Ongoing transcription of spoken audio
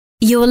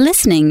You're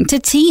listening to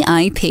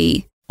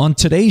TIP. On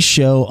today's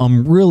show,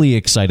 I'm really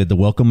excited to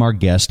welcome our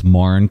guest,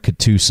 Marin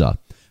Katusa.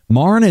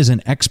 Marin is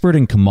an expert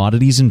in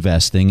commodities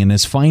investing and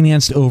has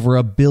financed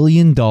over $1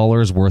 billion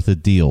worth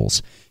of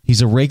deals.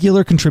 He's a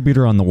regular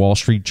contributor on the Wall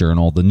Street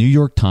Journal, the New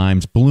York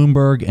Times,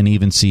 Bloomberg, and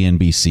even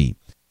CNBC.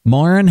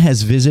 Marin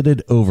has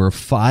visited over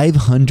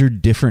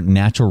 500 different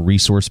natural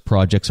resource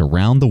projects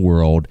around the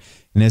world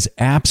and has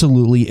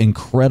absolutely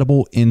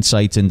incredible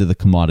insights into the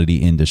commodity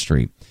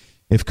industry.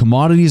 If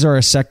commodities are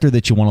a sector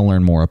that you want to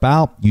learn more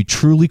about, you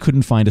truly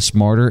couldn't find a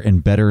smarter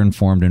and better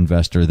informed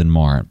investor than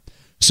Marin.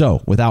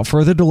 So, without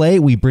further delay,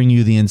 we bring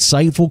you the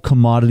insightful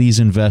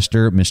commodities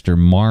investor, Mr.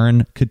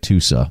 Marin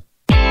Katusa.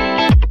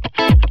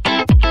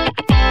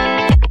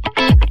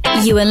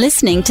 You are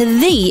listening to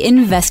The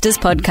Investors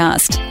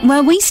Podcast,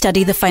 where we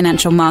study the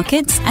financial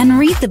markets and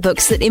read the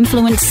books that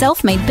influence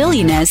self-made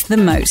billionaires the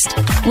most.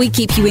 We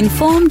keep you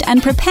informed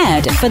and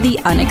prepared for the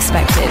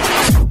unexpected.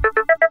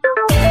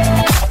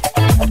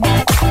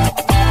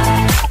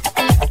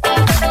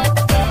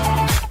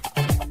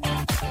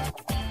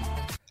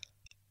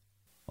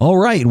 All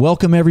right,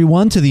 welcome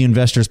everyone to the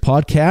Investors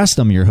Podcast.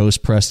 I'm your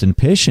host, Preston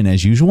Pish, and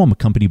as usual, I'm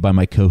accompanied by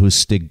my co-host,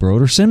 Stig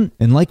Brodersen.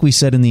 And like we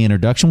said in the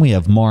introduction, we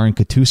have Marin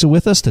Katusa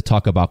with us to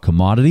talk about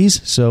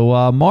commodities.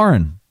 So,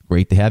 Marin,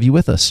 great to have you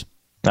with us.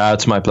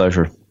 It's my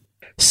pleasure.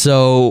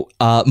 So,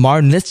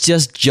 Marin, let's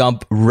just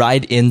jump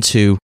right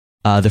into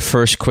the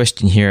first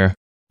question here.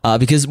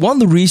 Because one of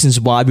the reasons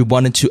why we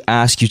wanted to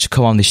ask you to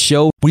come on the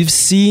show, we've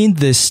seen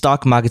the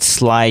stock market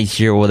slide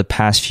here over the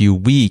past few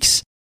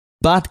weeks,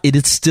 but it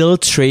is still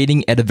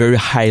trading at a very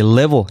high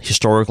level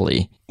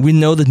historically. We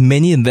know that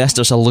many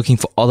investors are looking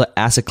for other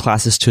asset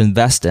classes to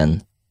invest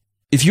in.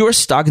 If you're a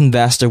stock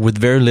investor with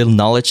very little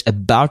knowledge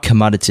about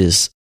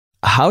commodities,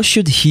 how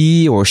should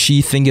he or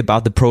she think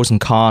about the pros and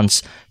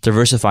cons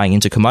diversifying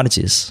into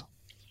commodities?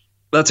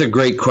 That's a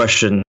great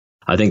question.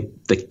 I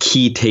think the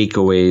key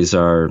takeaways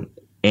are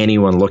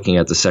anyone looking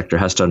at the sector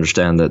has to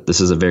understand that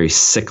this is a very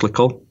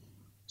cyclical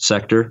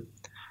sector,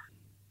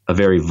 a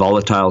very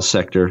volatile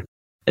sector.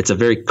 It's a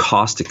very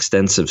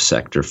cost-extensive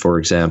sector. For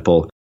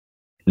example,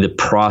 the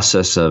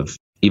process of,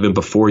 even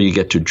before you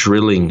get to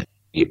drilling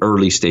the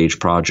early stage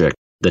project,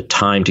 the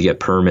time to get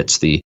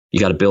permits, you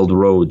got to build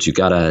roads, you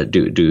got to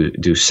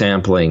do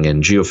sampling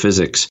and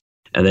geophysics.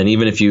 And then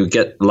even if you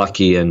get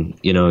lucky and,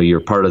 you're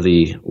part of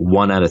the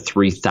 1 out of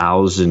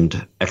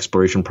 3,000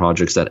 exploration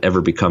projects that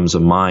ever becomes a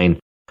mine,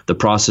 the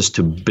process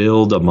to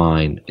build a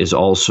mine is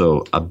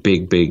also a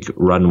big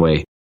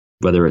runway,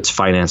 whether it's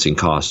financing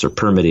costs or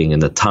permitting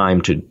and the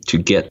time to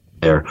get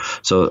there.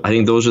 So I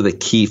think those are the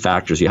key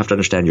factors. You have to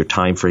understand your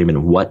time frame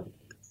and what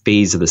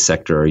phase of the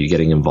sector are you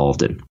getting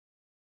involved in.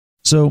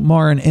 So,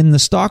 Marin, in the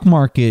stock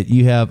market,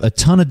 you have a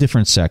ton of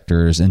different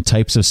sectors and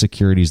types of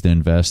securities to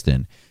invest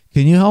in.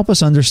 Can you help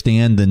us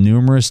understand the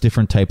numerous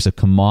different types of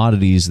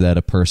commodities that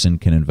a person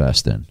can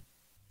invest in?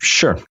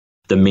 Sure.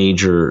 The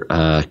major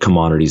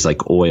commodities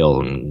like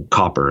oil and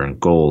copper and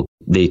gold,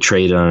 they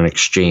trade on an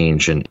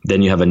exchange. And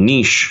then you have a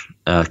niche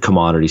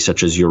commodity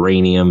such as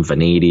uranium,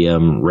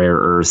 vanadium, rare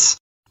earths.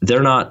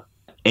 They're not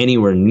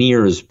anywhere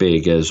near as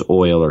big as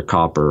oil or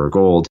copper or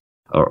gold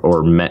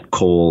or met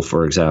coal,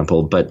 for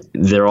example, but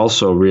they're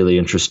also really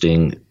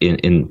interesting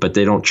but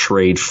they don't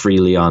trade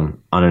freely on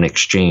an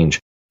exchange.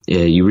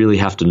 You really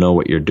have to know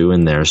what you're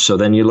doing there. So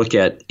then you look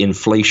at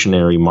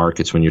inflationary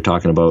markets when you're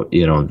talking about,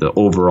 the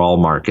overall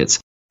markets.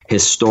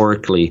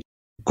 Historically,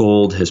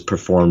 gold has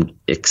performed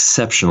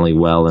exceptionally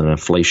well in an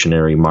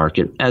inflationary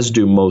market, as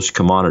do most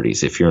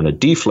commodities. If you're in a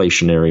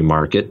deflationary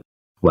market,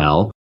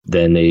 well,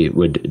 then they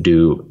would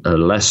do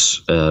less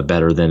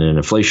better than an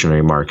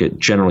inflationary market.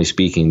 Generally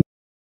speaking,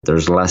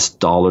 there's less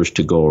dollars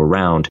to go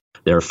around.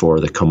 Therefore,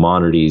 the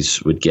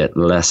commodities would get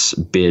less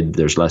bid.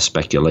 There's less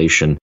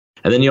speculation.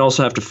 And then you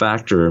also have to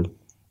factor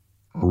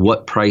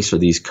what price are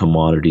these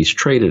commodities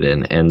traded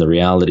in. And the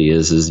reality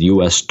is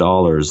U.S.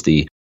 dollars,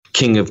 the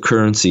king of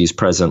currencies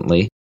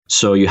presently.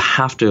 So you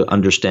have to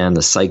understand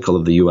the cycle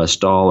of the US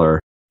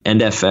dollar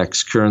and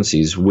FX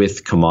currencies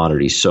with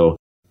commodities. So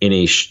in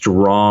a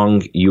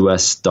strong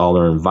US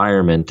dollar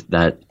environment,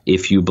 that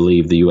if you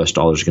believe the US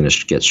dollar is going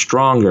to get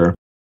stronger,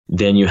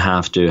 then you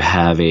have to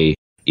have a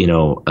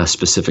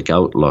specific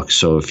outlook.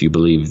 So if you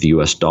believe the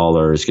US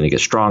dollar is going to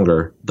get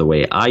stronger, the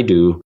way I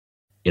do,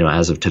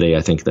 as of today,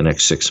 I think the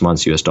next 6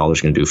 months, US dollar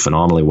is going to do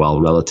phenomenally well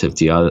relative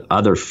to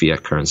other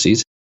fiat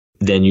currencies.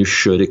 Then you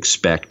should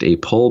expect a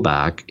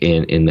pullback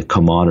in the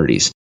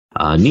commodities.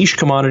 Niche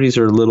commodities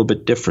are a little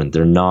bit different.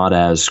 They're not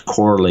as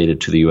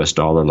correlated to the US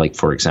dollar like,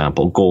 for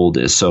example, gold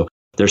is. So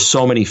there's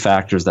so many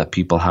factors that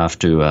people have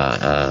to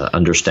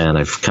understand.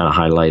 I've kind of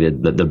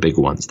highlighted the big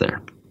ones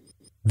there.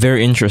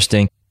 Very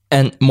interesting.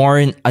 And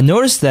Marin, I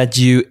noticed that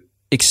you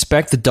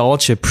expect the dollar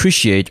to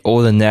appreciate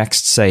over the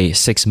next, say,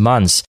 6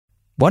 months.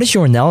 What is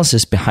your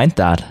analysis behind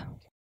that?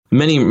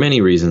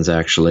 Many reasons,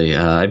 actually.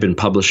 I've been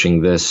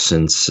publishing this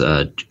since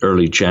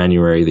early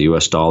January. The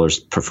U.S. dollars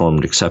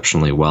performed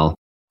exceptionally well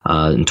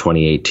in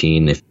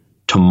 2018. If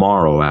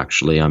tomorrow,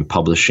 actually, I'm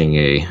publishing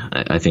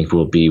I think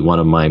will be one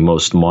of my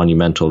most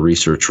monumental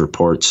research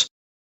reports.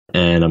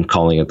 And I'm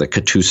calling it the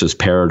Katusa's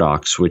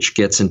paradox, which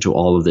gets into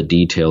all of the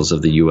details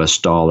of the US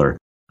dollar.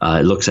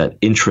 It looks at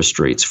interest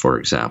rates, for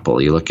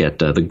example. You look at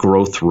the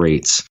growth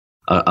rates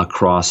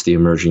across the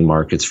emerging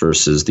markets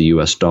versus the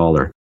US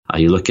dollar.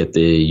 You look at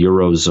the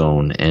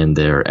Eurozone and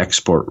their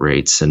export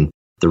rates. And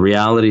the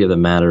reality of the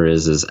matter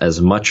is as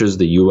much as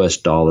the US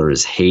dollar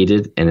is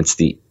hated and it's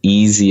the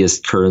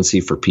easiest currency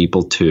for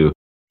people to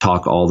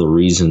talk all the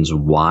reasons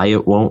why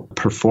it won't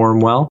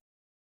perform well.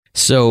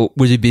 So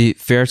would it be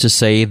fair to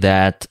say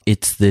that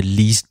it's the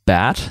least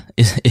bad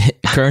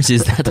currency?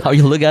 Is that how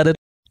you look at it?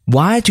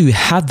 Why do you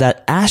have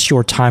that as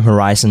your time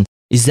horizon?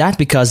 Is that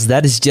because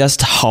that is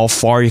just how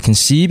far you can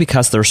see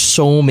because there's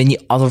so many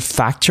other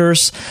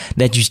factors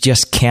that you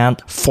just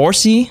can't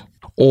foresee?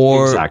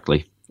 Or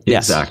Exactly.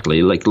 Yes.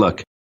 Exactly. Like,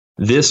 look,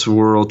 this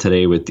world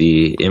today with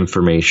the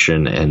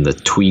information and the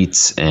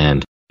tweets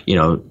and,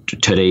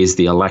 today's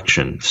the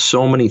election.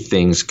 So many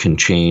things can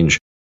change.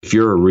 If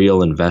you're a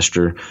real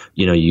investor,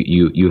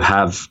 you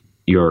have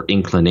your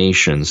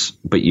inclinations,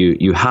 but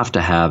you have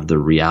to have the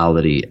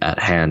reality at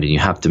hand and you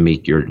have to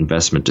make your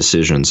investment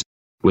decisions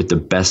with the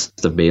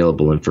best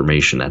available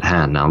information at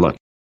hand. Now, look,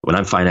 when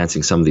I'm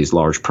financing some of these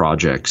large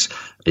projects,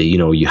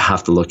 you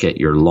have to look at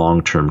your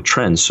long-term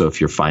trends. So if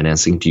you're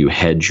financing, do you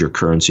hedge your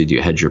currency? Do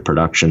you hedge your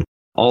production?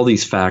 All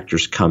these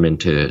factors come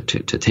into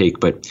to take.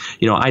 But,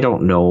 I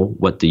don't know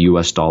what the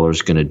US dollar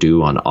is going to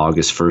do on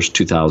August 1st,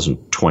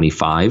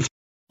 2025.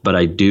 But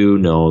I do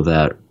know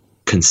that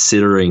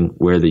considering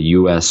where the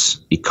U.S.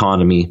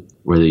 economy,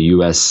 where the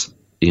U.S.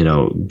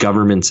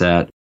 government's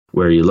at,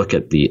 where you look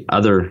at the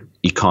other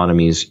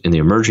economies in the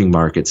emerging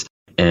markets,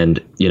 and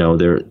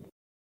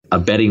a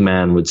betting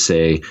man would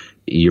say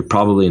you're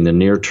probably in the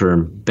near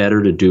term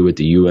better to do with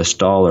the U.S.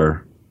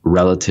 dollar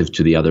relative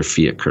to the other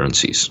fiat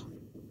currencies.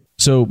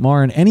 So,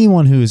 Marin,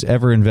 anyone who's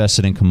ever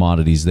invested in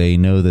commodities, they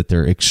know that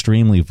they're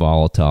extremely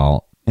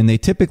volatile. And they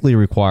typically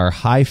require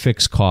high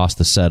fixed costs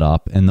to set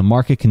up, and the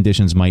market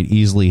conditions might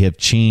easily have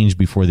changed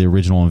before the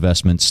original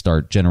investments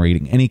start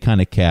generating any kind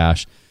of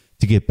cash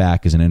to get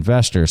back as an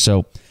investor.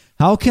 So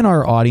how can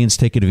our audience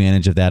take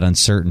advantage of that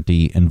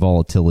uncertainty and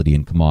volatility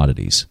in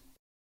commodities?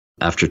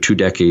 After 2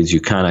 decades,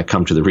 you kind of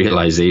come to the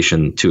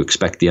realization to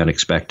expect the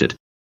unexpected.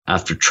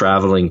 After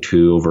traveling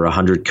to over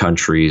 100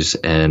 countries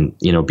and,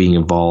 being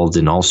involved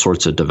in all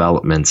sorts of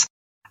developments,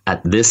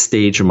 at this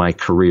stage of my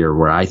career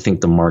where I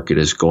think the market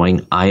is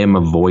going, I am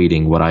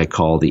avoiding what I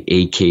call the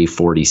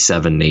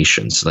AK-47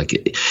 nations. Like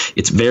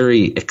it's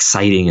very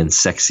exciting and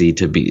sexy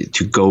to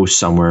go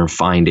somewhere and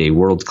find a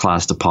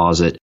world-class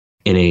deposit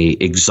in a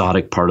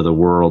exotic part of the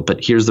world.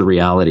 But here's the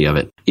reality of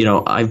it.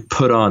 I've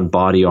put on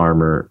body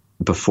armor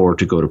before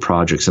to go to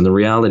projects. And the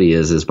reality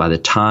is by the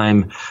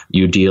time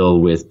you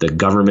deal with the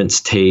government's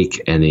take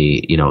and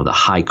the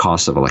high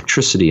cost of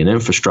electricity and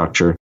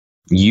infrastructure,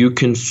 you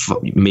can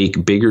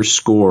make bigger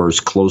scores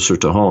closer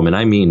to home. And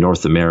I mean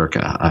North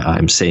America.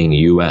 I'm saying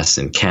US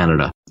and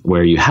Canada,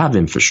 where you have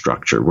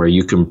infrastructure, where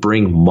you can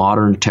bring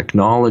modern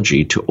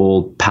technology to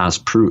old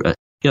past proof.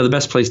 The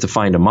best place to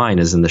find a mine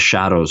is in the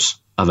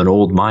shadows of an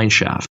old mine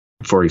shaft.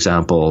 For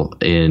example,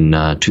 in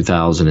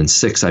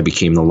 2006, I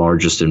became the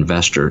largest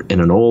investor in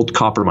an old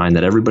copper mine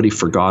that everybody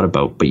forgot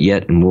about. But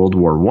yet in World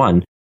War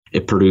I,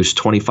 it produced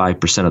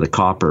 25% of the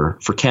copper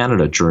for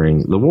Canada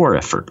during the war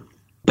effort.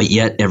 But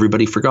yet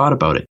everybody forgot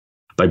about it.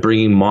 By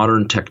bringing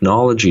modern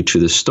technology to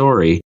the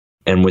story,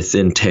 and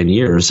within 10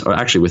 years, or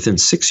actually within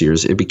 6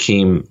 years, it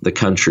became the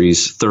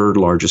country's third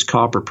largest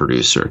copper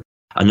producer.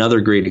 Another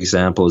great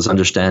example is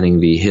understanding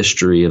the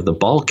history of the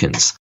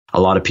Balkans.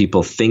 A lot of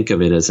people think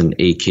of it as an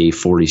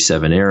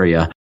AK-47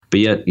 area,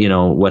 but yet,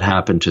 what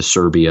happened to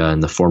Serbia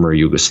and the former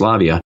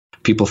Yugoslavia?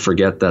 People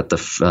forget that the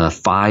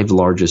 5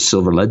 largest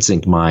silver lead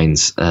zinc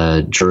mines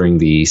during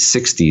the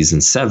 60s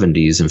and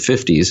 70s and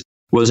 50s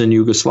was in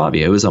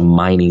Yugoslavia. It was a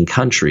mining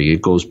country.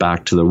 It goes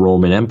back to the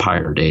Roman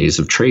Empire days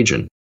of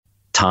Trajan.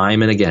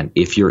 Time and again,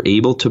 if you're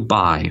able to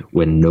buy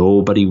when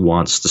nobody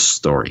wants the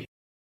story,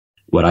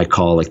 what I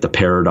call like the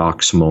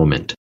paradox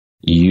moment,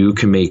 you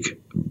can make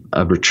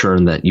a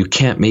return that you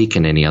can't make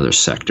in any other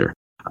sector.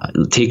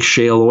 Take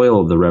shale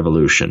oil of the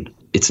revolution.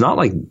 It's not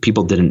like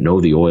people didn't know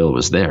the oil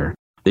was there.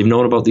 They've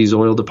known about these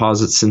oil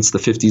deposits since the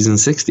 50s and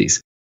 60s.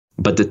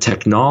 But the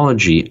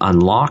technology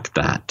unlocked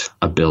that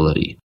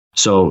ability.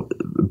 So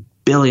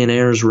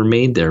billionaires were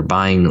made there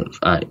buying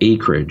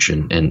acreage.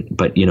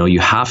 But you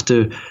have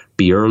to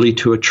be early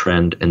to a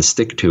trend and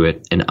stick to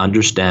it and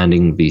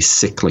understanding the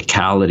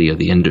cyclicality of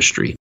the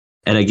industry.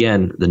 And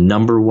again, the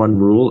number one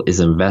rule is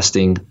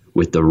investing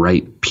with the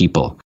right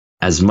people.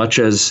 As much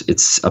as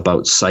it's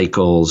about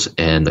cycles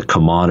and the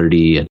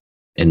commodity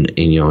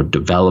and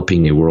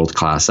developing a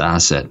world-class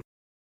asset,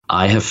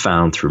 I have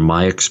found through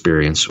my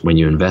experience, when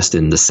you invest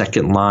in the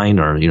second line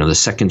or the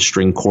second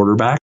string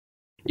quarterback,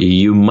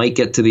 you might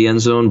get to the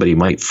end zone, but you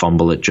might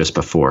fumble it just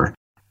before.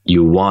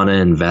 You want to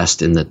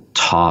invest in the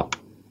top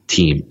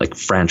team, like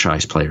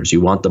franchise players.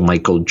 You want the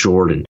Michael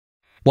Jordan.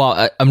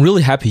 Well, I'm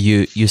really happy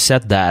you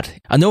said that.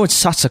 I know it's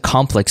such a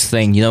complex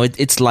thing.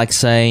 It's like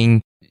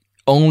saying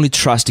only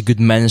trust a good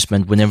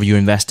management whenever you're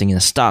investing in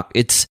a stock.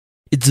 It's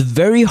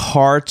very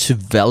hard to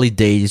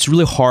validate. It's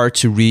really hard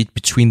to read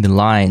between the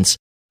lines,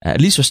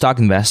 at least for stock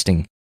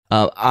investing.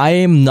 I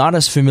am not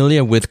as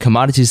familiar with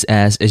commodities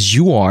as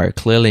you are,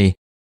 clearly.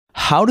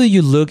 How do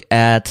you look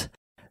at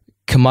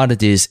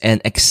commodities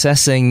and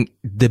accessing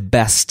the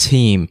best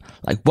team?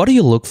 Like, what do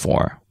you look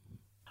for?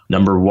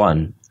 Number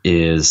one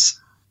is,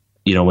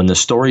 when the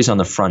story's on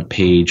the front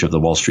page of the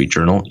Wall Street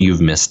Journal,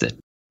 you've missed it.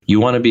 You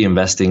want to be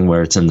investing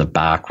where it's in the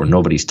back, where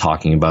nobody's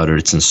talking about it.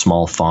 It's in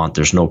small font.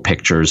 There's no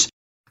pictures,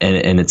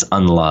 and it's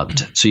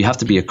unloved. So you have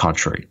to be a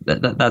contrary.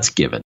 That's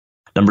given.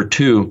 Number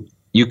two,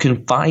 you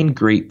can find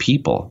great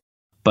people,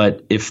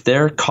 but if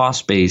their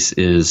cost base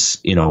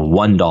is,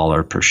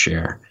 $1 per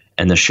share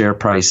and the share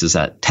price is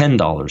at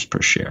 $10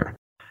 per share,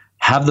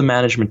 have the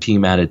management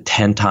team added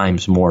 10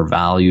 times more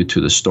value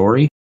to the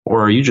story,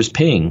 or are you just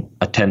paying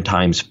a 10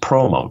 times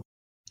promo?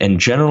 And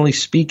generally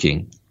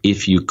speaking,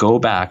 if you go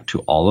back to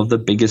all of the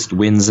biggest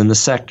wins in the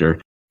sector,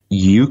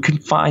 you can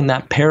find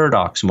that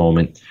paradox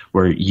moment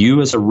where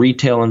you as a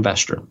retail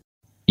investor,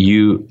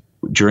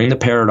 during the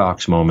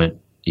paradox moment,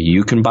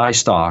 you can buy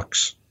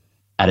stocks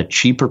at a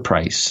cheaper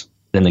price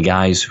than the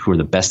guys who are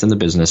the best in the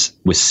business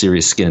with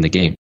serious skin in the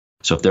game.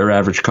 So if their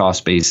average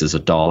cost base is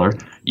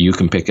 $1, you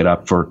can pick it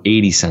up for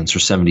 80 cents or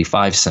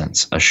 75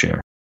 cents a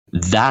share.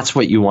 That's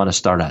what you want to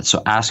start at.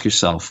 So ask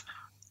yourself,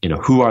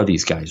 who are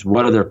these guys?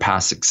 What are their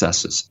past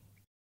successes?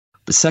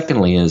 But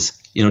secondly is,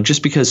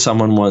 just because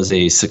someone was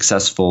a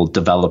successful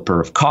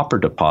developer of copper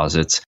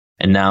deposits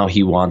and now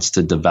he wants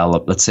to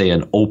develop, let's say,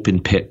 an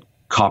open pit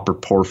copper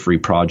porphyry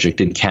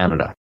project in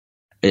Canada,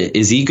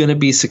 is he going to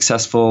be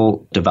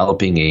successful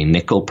developing a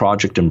nickel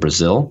project in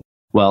Brazil?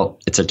 Well,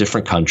 it's a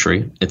different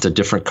country. It's a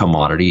different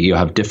commodity. You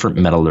have different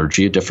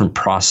metallurgy, different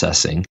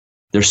processing.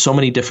 There's so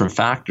many different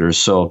factors.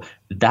 So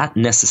that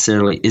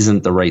necessarily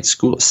isn't the right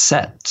school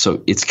set.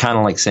 So it's kind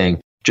of like saying,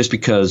 just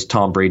because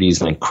Tom Brady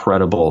is an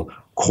incredible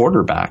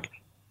quarterback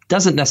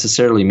doesn't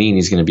necessarily mean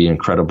he's going to be an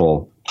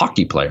incredible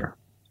hockey player,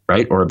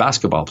 right? Or a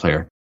basketball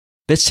player.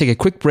 Let's take a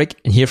quick break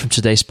and hear from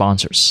today's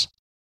sponsors.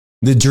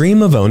 The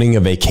dream of owning a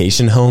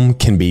vacation home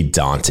can be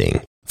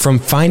daunting. From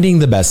finding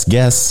the best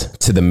guests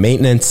to the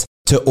maintenance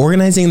to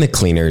organizing the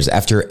cleaners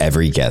after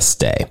every guest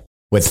stay.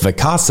 With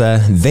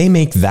Vacasa, they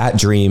make that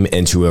dream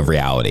into a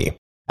reality.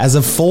 As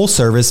a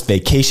full-service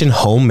vacation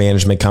home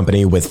management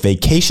company with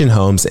vacation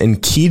homes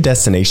in key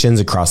destinations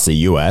across the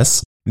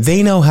U.S.,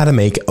 they know how to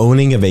make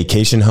owning a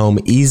vacation home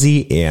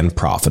easy and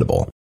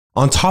profitable.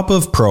 On top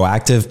of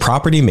proactive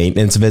property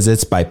maintenance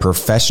visits by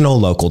professional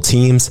local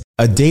teams,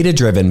 a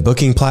data-driven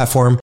booking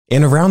platform,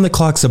 and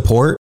around-the-clock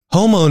support,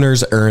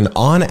 homeowners earn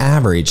on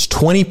average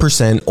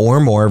 20% or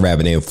more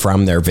revenue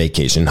from their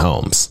vacation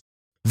homes.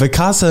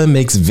 Vacasa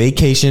makes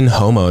vacation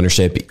home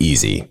ownership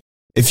easy.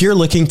 If you're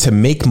looking to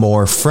make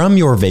more from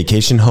your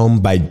vacation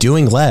home by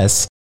doing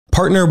less,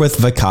 partner with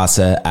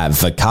Vacasa at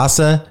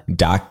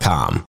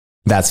vacasa.com.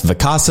 That's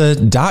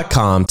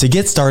vacasa.com to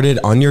get started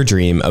on your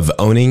dream of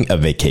owning a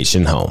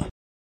vacation home.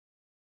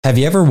 Have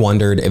you ever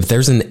wondered if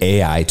there's an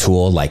AI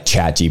tool like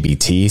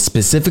ChatGPT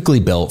specifically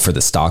built for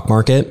the stock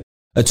market?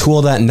 A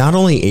tool that not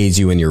only aids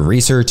you in your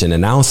research and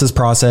analysis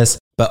process,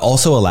 but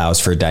also allows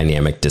for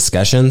dynamic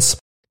discussions?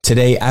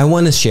 Today, I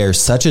want to share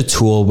such a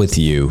tool with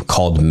you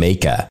called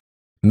Meka.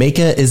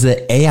 Meka is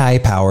the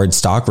AI-powered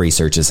stock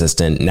research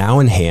assistant now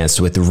enhanced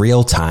with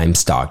real-time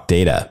stock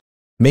data.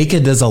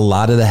 Meka does a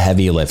lot of the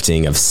heavy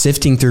lifting of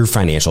sifting through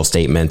financial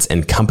statements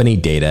and company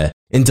data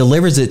and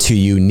delivers it to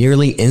you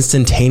nearly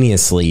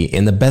instantaneously,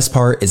 and the best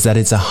part is that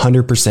it's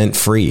 100%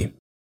 free.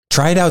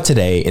 Try it out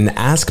today and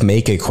ask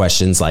Meka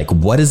questions like,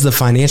 what is the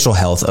financial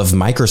health of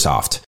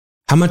Microsoft?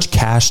 How much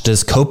cash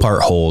does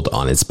Copart hold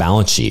on its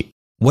balance sheet?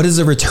 What is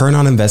the return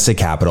on invested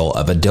capital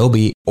of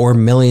Adobe, or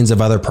millions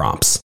of other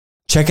prompts?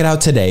 Check it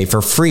out today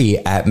for free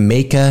at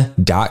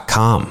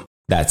Meka.com.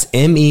 That's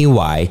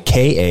MEYKA.com.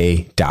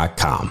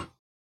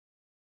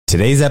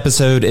 Today's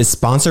episode is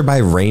sponsored by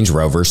Range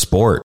Rover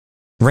Sport.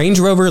 Range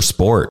Rover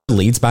Sport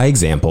leads by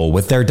example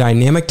with their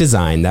dynamic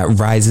design that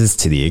rises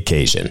to the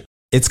occasion.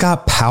 It's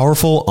got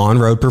powerful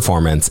on-road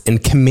performance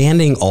and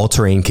commanding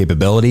all-terrain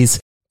capabilities,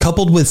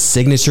 coupled with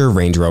signature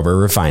Range Rover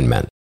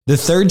refinement. The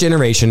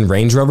third-generation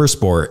Range Rover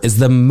Sport is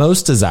the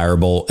most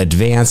desirable,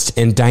 advanced,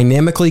 and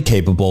dynamically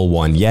capable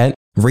one yet,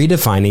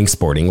 redefining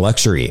sporting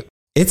luxury.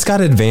 It's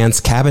got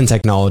advanced cabin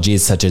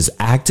technologies such as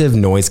active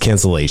noise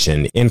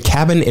cancellation and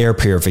cabin air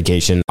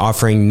purification,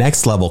 offering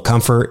next-level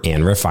comfort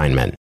and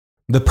refinement.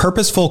 The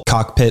purposeful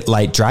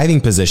cockpit-like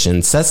driving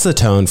position sets the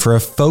tone for a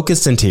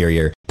focused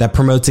interior that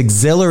promotes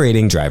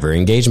exhilarating driver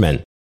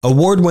engagement.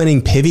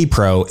 Award-winning Pivi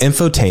Pro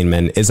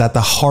infotainment is at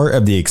the heart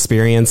of the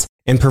experience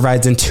and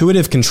provides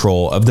intuitive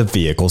control of the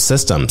vehicle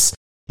systems.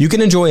 You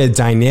can enjoy a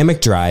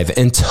dynamic drive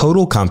and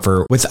total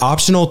comfort with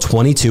optional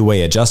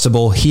 22-way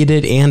adjustable,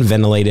 heated and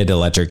ventilated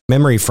electric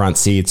memory front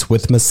seats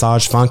with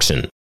massage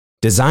function.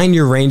 Design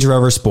your Range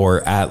Rover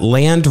Sport at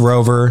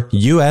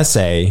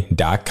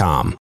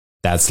LandRoverUSA.com.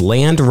 That's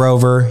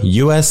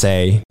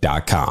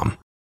LandRoverUSA.com.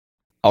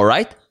 All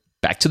right,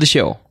 back to the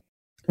show.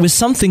 With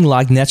something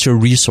like natural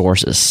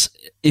resources,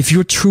 if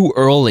you're too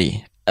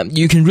early,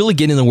 you can really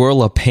get in a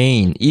world of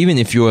pain, even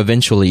if you're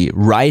eventually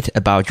right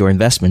about your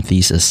investment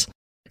thesis.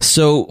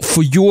 So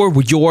with your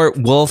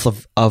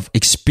wealth of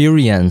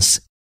experience,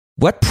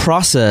 what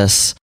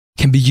process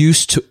can be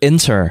used to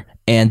enter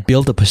and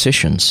build the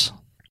positions?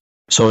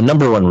 So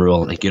number one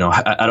rule, I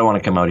don't want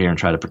to come out here and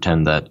try to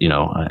pretend that,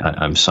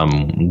 I'm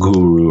some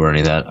guru or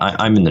any of that.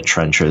 I'm in the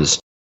trenches.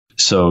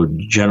 So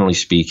generally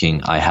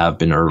speaking, I have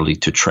been early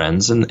to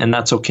trends, and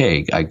that's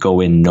okay. I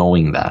go in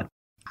knowing that.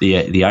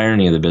 The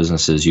irony of the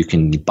business is you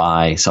can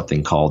buy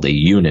something called a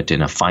unit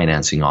in a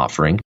financing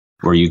offering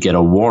where you get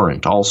a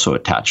warrant also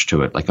attached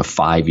to it, like a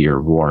 5-year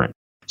warrant.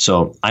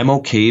 So I'm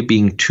okay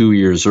being 2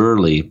 years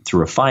early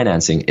through a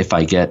financing if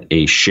I get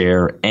a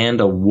share and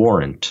a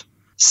warrant.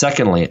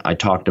 Secondly, I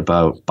talked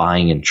about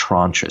buying in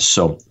tranches.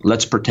 So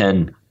let's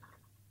pretend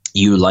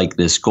you like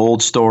this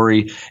gold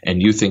story and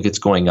you think it's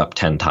going up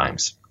 10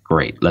 times.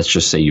 Great. Let's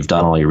just say you've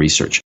done all your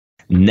research.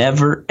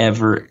 Never,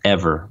 ever,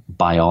 ever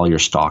buy all your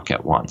stock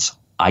at once.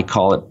 I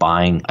call it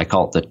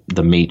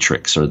the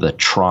matrix or the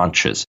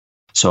tranches.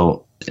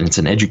 So it's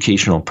an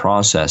educational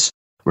process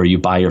where you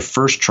buy your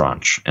first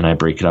tranche, and I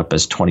break it up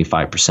as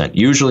 25%,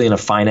 usually in a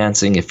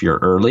financing if you're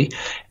early,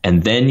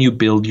 and then you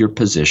build your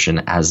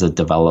position as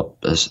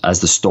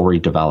the story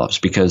develops,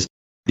 because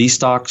these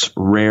stocks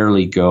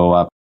rarely go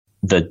up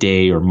the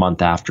day or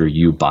month after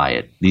you buy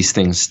it. These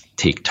things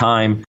take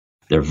time.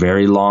 They're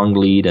very long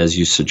lead, as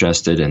you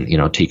suggested, and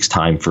it takes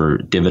time for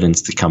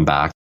dividends to come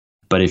back.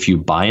 But if you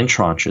buy in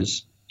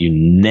tranches, you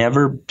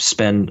never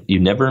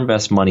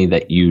invest money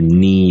that you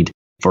need.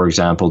 For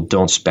example,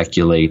 don't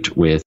speculate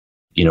with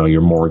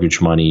your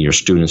mortgage money, your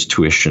students'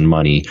 tuition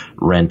money,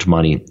 rent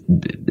money.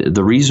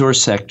 The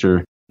resource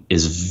sector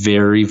is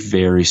very,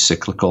 very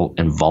cyclical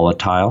and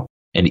volatile.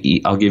 And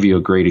I'll give you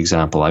a great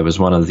example. I was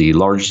one of the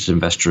largest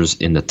investors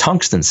in the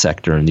tungsten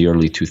sector in the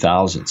early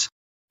 2000s.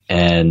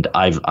 And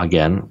I've,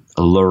 again,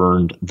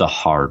 learned the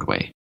hard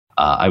way.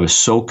 I was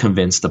so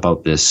convinced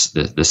about this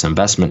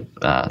investment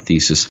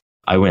thesis,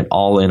 I went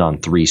all in on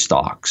 3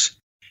 stocks.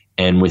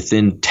 And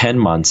within 10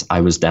 months,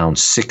 I was down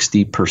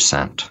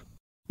 60%.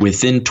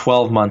 Within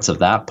 12 months of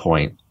that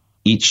point,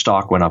 each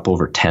stock went up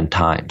over 10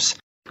 times.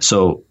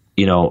 So,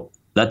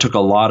 that took a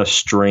lot of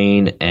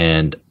strain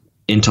and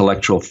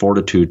intellectual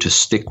fortitude to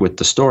stick with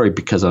the story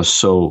because I was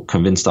so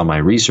convinced on my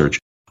research.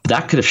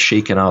 That could have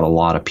shaken out a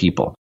lot of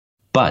people.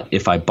 But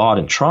if I bought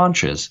in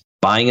tranches,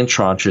 buying in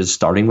tranches,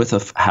 starting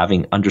with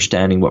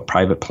understanding what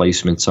private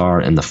placements are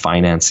and the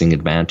financing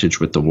advantage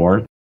with the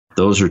warrant,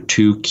 those are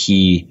 2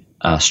 key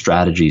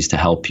strategies to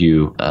help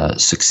you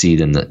succeed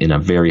in a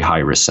very high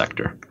risk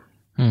sector.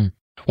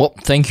 Well,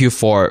 thank you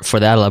for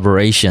that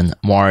elaboration,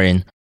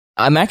 Marin.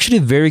 I'm actually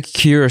very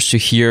curious to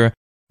hear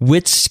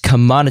which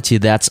commodity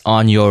that's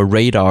on your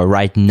radar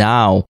right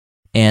now,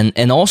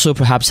 and also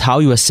perhaps how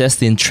you assess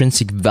the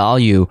intrinsic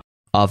value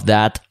of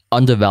that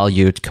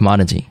undervalued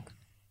commodity.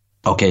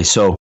 Okay,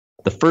 so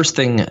the first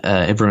thing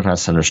everyone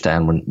has to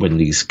understand when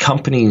these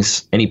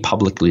companies, any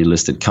publicly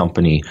listed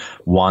company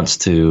wants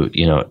to,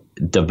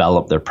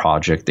 develop their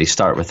project, they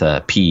start with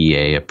a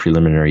PEA, a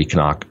preliminary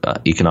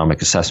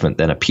economic assessment,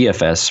 then a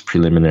PFS,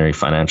 preliminary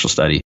financial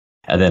study,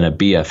 and then a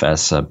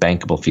BFS, a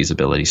bankable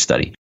feasibility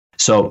study.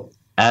 So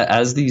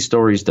as these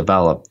stories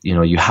develop,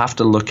 you have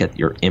to look at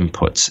your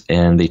inputs,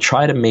 and they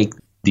try to make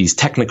these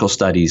technical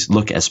studies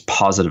look as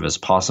positive as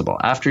possible.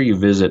 After you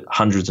visit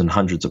hundreds and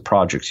hundreds of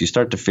projects, you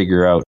start to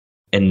figure out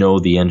and know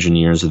the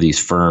engineers of these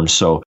firms.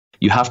 So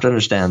you have to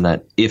understand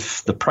that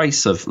if the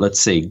price of,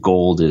 let's say,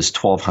 gold is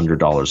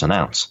 $1,200 an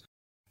ounce,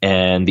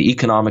 and the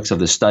economics of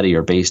the study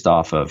are based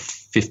off of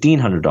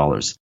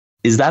 $1,500,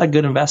 is that a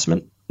good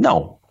investment?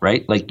 No,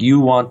 right? Like, you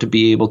want to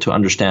be able to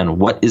understand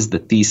what is the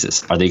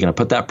thesis. Are they going to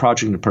put that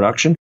project into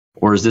production?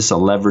 Or is this a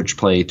leverage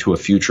play to a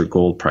future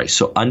gold price?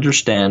 So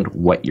understand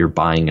what you're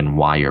buying and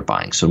why you're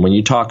buying. So when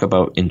you talk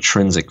about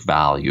intrinsic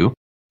value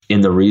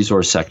in the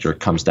resource sector, it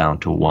comes down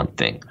to one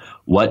thing.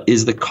 What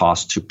is the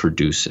cost to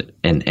produce it?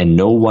 And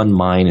no one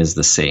mine is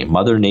the same.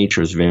 Mother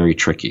Nature is very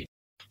tricky.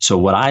 So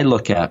what I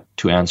look at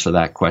to answer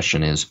that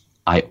question is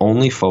I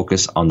only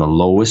focus on the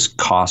lowest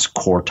cost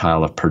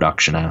quartile of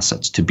production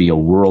assets to be a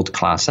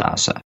world-class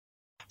asset.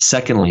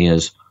 Secondly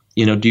is,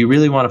 do you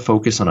really want to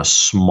focus on a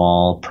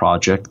small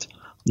project?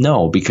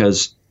 No,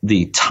 because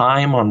the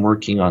time on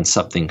working on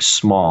something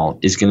small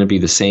is going to be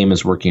the same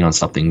as working on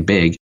something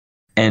big.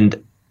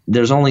 And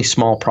there's only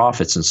small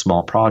profits in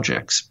small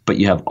projects, but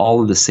you have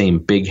all of the same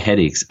big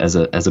headaches as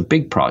a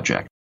big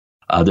project.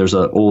 There's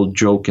an old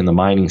joke in the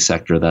mining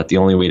sector that the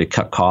only way to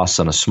cut costs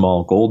on a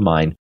small gold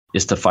mine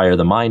is to fire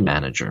the mine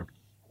manager.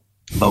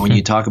 But when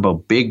you talk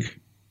about big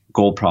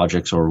gold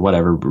projects or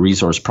whatever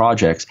resource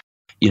projects,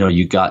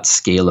 you got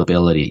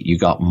scalability, you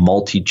got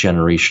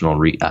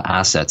multi-generational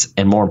assets,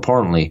 and more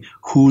importantly,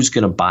 who's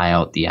going to buy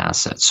out the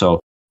assets? So,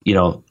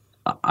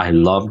 I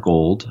love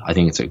gold. I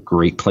think it's a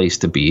great place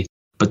to be.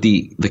 But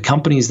the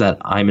companies that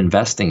I'm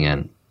investing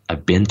in,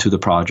 I've been to the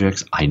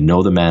projects. I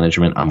know the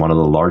management. I'm one of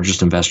the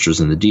largest investors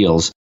in the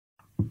deals.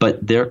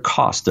 But their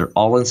cost, their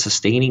all-in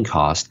sustaining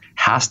cost,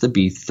 has to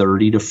be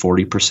 30 to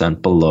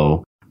 40%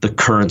 below the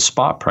current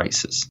spot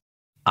prices.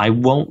 I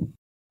won't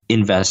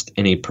invest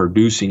in a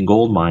producing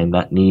gold mine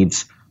that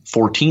needs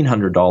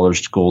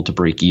 $1,400 gold to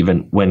break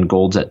even when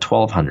gold's at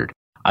 $1,200.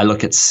 I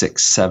look at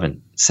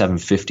 $600,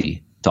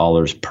 $700,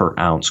 $750 per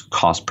ounce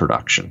cost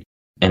production.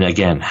 And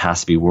again,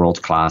 has to be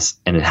world-class,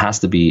 and it has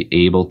to be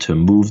able to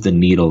move the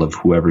needle of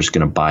whoever's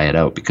going to buy it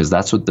out, because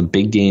that's what the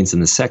big gains in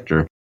the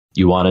sector,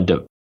 you wanted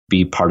to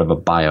be part of a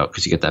buyout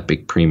because you get that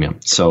big premium.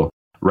 So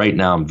right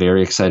now, I'm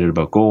very excited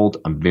about gold.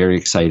 I'm very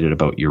excited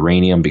about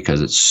uranium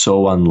because it's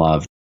so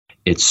unloved.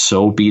 It's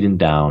so beaten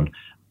down.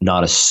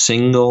 Not a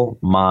single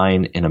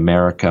mine in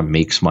America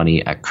makes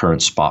money at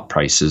current spot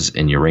prices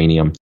in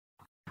uranium.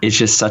 It's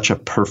just such a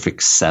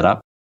perfect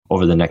setup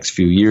over the next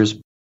few years.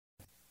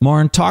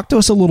 Marin, talk to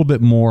us a little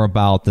bit more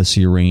about this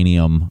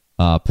uranium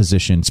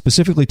position.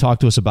 Specifically, talk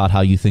to us about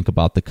how you think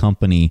about the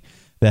company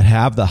that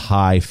have the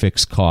high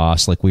fixed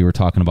costs, like we were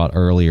talking about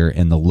earlier,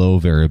 and the low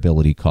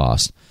variability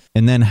cost.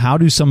 And then how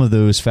do some of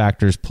those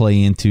factors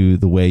play into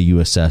the way you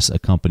assess a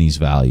company's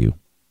value?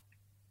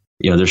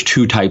 There's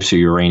two types of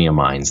uranium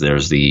mines.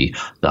 There's the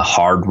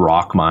hard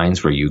rock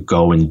mines where you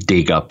go and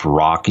dig up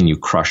rock and you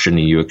crush it and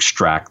you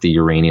extract the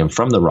uranium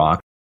from the rock.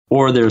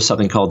 Or there's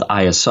something called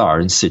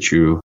ISR, in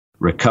situ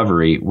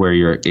recovery,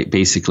 where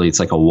it's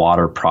like a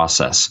water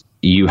process.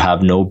 You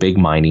have no big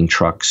mining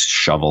trucks,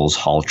 shovels,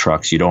 haul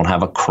trucks. You don't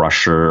have a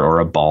crusher or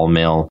a ball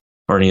mill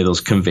or any of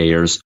those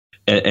conveyors.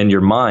 And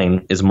your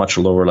mine is much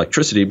lower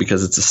electricity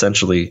because it's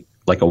essentially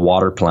like a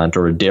water plant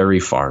or a dairy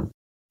farm.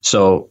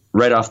 So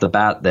right off the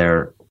bat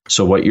there,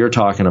 so what you're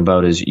talking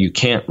about is you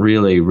can't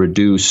really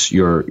reduce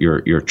your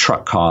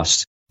truck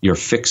costs, your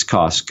fixed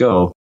costs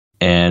go.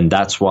 And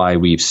that's why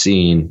we've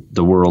seen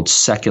the world's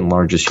second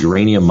largest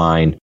uranium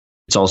mine.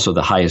 It's also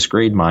the highest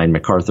grade mine,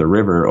 McArthur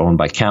River, owned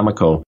by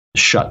Cameco,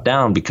 shut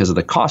down because of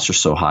the costs are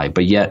so high.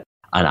 But yet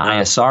an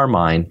ISR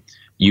mine,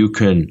 you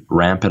can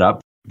ramp it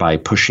up by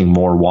pushing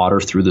more water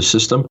through the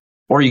system,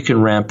 or you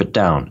can ramp it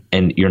down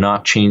and you're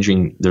not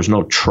changing. There's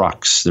no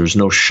trucks, there's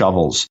no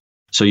shovels.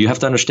 So you have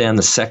to understand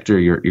the sector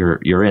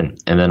you're in.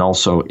 And then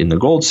also in the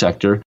gold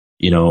sector,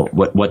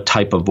 what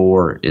type of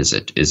ore is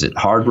it? Is it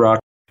hard rock?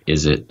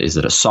 Is it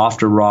a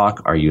softer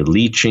rock? Are you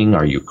leaching?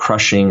 Are you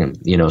crushing?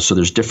 So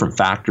there's different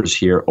factors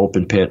here,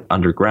 open pit,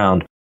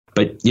 underground.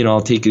 But,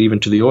 I'll take it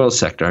even to the oil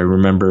sector. I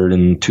remember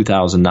in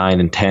 2009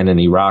 and 10 in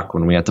Iraq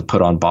when we had to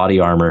put on body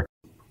armor,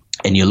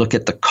 and you look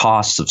at the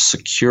costs of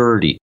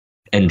security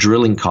and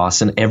drilling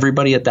costs, and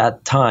everybody at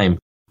that time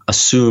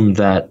assumed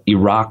that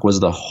Iraq was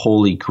the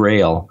holy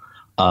grail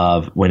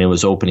of when it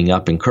was opening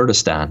up in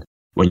Kurdistan.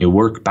 When you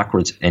work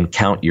backwards and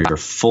count your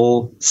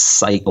full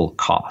cycle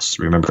costs,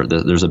 remember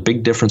there's a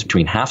big difference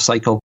between half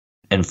cycle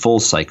and full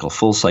cycle.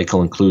 Full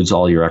cycle includes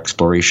all your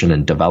exploration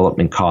and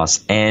development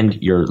costs and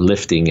your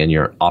lifting and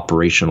your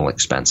operational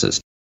expenses.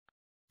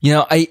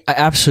 I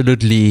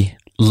absolutely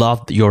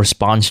loved your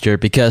response here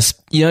because,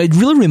 it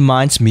really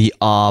reminds me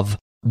of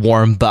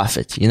Warren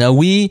Buffett.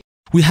 We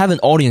have an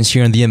audience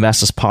here in the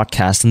Investors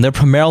Podcast, and they're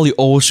primarily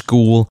old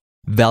school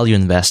value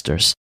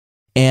investors.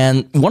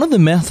 And one of the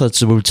methods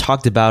that we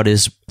talked about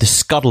is the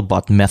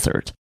scuttlebutt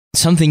method,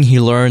 something he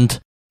learned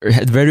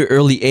at a very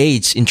early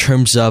age in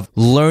terms of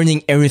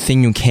learning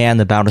everything you can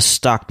about a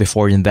stock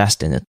before you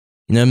invest in it.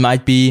 It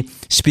might be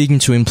speaking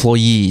to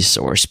employees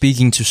or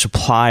speaking to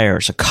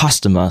suppliers or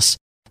customers,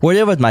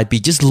 whatever it might be,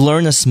 just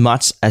learn as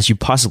much as you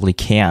possibly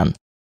can.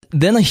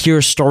 Then I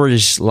hear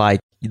stories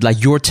like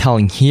you're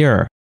telling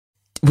here.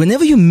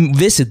 Whenever you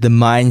visit the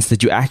mines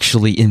that you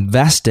actually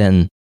invest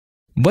in,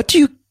 what do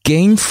you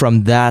gain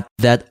from that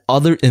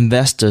other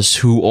investors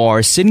who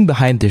are sitting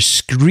behind their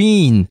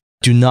screen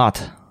do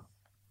not?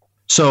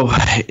 So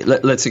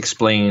let's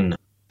explain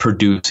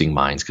producing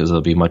mines because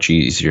it'll be much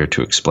easier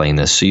to explain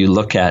this. So you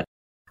look at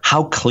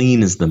how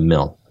clean is the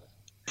mill.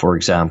 For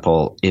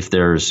example, if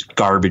there's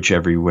garbage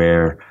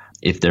everywhere,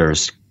 if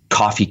there's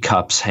coffee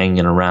cups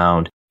hanging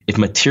around, if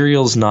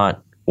material's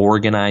not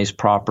organized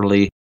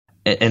properly,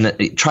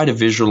 and try to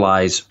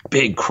visualize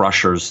big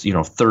crushers,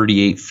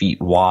 38 feet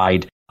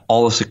wide,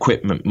 all this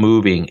equipment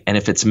moving. And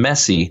if it's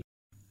messy,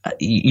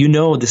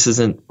 this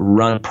isn't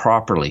run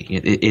properly.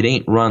 It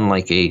ain't run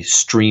like a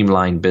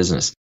streamlined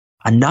business.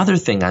 Another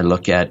thing I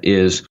look at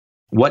is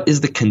what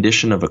is the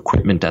condition of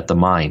equipment at the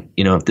mine?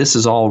 If this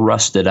is all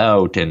rusted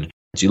out, and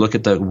as you look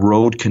at the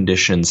road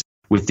conditions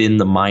within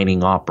the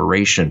mining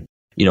operation,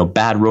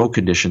 bad road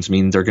conditions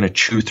mean they're going to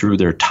chew through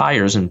their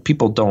tires, and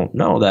people don't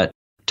know that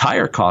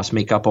tire costs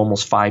make up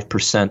almost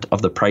 5%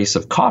 of the price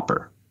of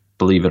copper,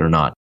 believe it or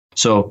not.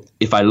 So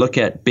if I look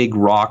at big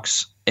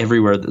rocks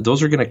everywhere,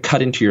 those are going to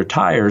cut into your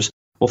tires.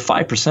 Well,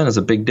 5% is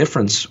a big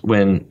difference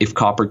if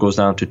copper goes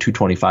down to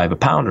 $2.25 a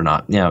pound or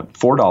not. Now,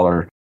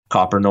 $4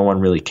 copper, no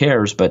one really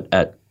cares. But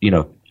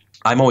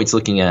I'm always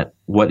looking at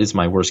what is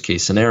my worst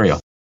case scenario.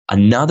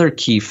 Another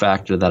key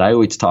factor that I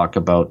always talk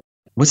about,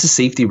 what's the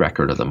safety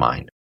record of the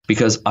mine?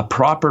 Because a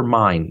proper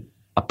mine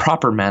a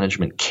proper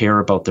management care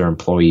about their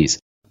employees.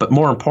 But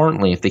more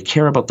importantly, if they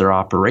care about their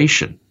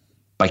operation,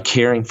 by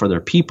caring for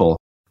their people,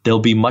 they'll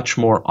be much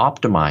more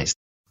optimized.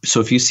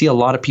 So if you see a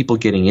lot of people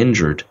getting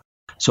injured,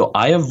 so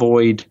I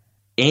avoid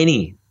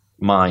any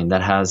mine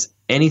that has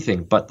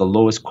anything but the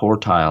lowest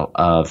quartile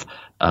of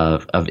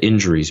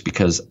injuries,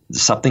 because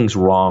something's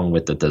wrong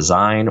with the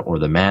design or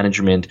the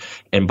management.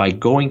 And by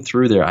going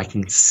through there, I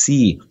can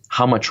see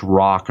how much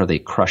rock are they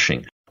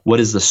crushing. What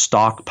is the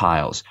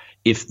stockpiles?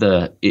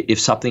 If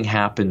something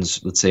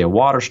happens, let's say a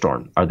water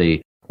storm,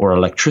 or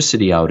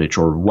electricity outage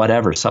or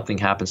whatever, something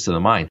happens to the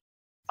mine,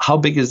 how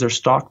big is their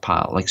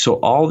stockpile? So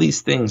all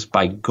these things,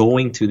 by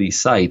going to these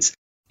sites,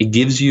 it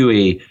gives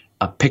you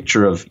a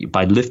picture of,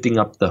 by lifting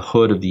up the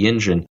hood of the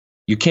engine,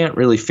 you can't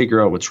really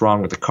figure out what's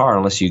wrong with the car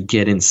unless you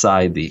get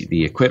inside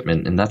the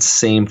equipment. And that's the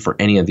same for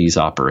any of these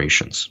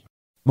operations.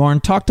 Marin,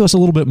 talk to us a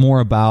little bit more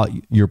about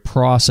your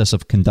process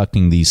of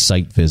conducting these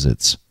site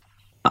visits.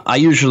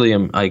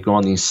 I go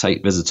on these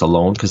site visits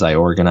alone because I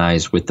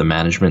organize with the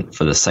management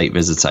for the site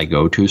visits I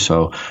go to.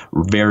 So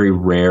very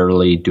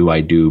rarely do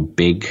I do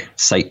big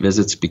site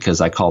visits, because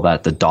I call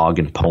that the dog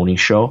and pony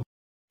show.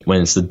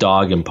 When it's the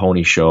dog and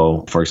pony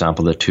show, for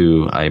example, the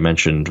two I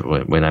mentioned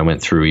when I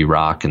went through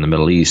Iraq and the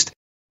Middle East,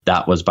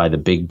 that was by the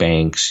big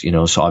banks,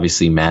 so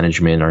obviously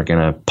management are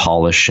going to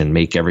polish and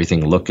make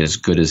everything look as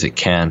good as it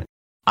can.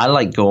 I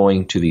like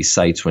going to these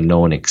sites when no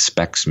one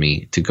expects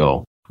me to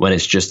go. When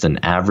it's just an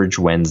average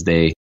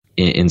Wednesday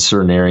in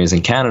certain areas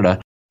in Canada,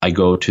 I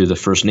go to the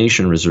First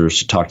Nation reserves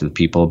to talk to the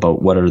people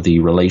about what are the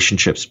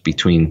relationships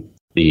between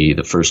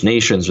the First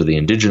Nations or the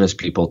Indigenous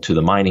people to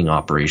the mining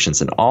operations.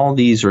 And all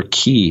these are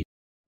key.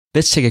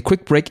 Let's take a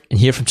quick break and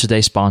hear from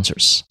today's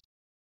sponsors.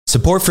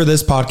 Support for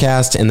this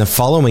podcast and the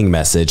following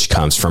message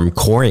comes from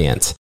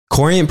Corient.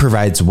 Corient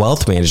provides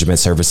wealth management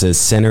services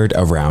centered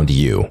around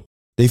you.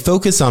 They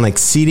focus on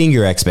exceeding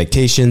your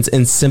expectations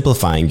and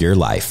simplifying your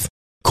life.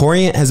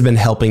 Corient has been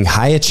helping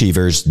high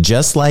achievers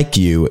just like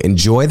you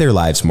enjoy their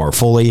lives more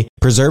fully,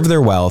 preserve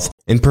their wealth,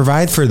 and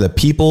provide for the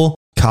people,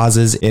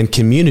 causes, and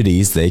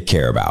communities they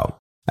care about.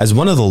 As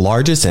one of the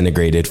largest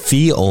integrated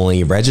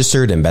fee-only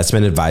registered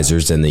investment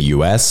advisors in the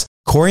U.S.,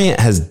 Corient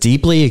has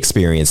deeply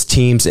experienced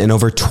teams in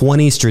over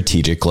 20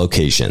 strategic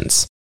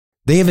locations.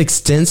 They have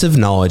extensive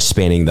knowledge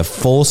spanning the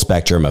full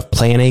spectrum of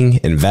planning,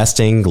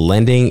 investing,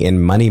 lending,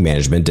 and money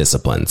management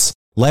disciplines.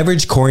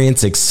 Leverage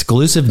Corient's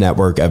exclusive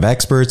network of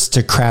experts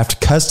to craft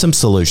custom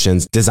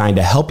solutions designed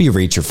to help you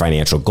reach your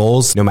financial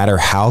goals, no matter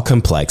how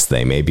complex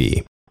they may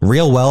be.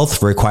 Real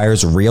wealth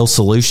requires real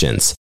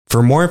solutions.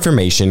 For more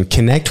information,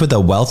 connect with a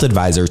wealth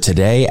advisor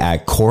today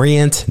at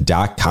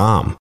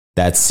Corient.com.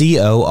 That's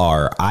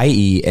Corient.com.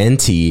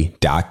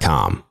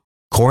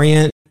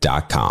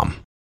 Corient.com.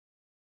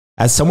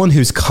 As someone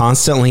who's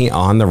constantly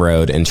on the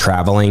road and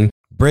traveling,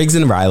 Briggs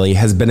 & Riley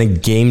has been a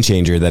game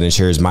changer that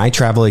ensures my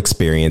travel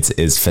experience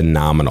is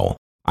phenomenal.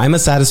 I'm a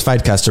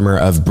satisfied customer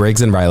of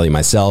Briggs & Riley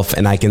myself,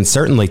 and I can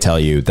certainly tell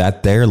you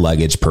that their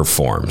luggage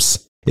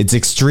performs. It's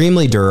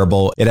extremely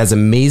durable, it has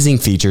amazing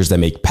features that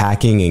make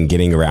packing and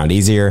getting around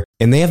easier,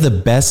 and they have the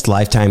best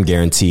lifetime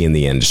guarantee in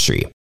the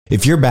industry.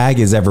 If your bag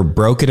is ever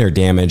broken or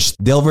damaged,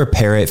 they'll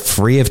repair it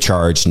free of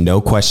charge,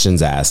 no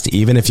questions asked,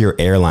 even if your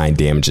airline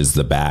damages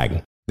the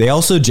bag. They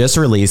also just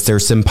released their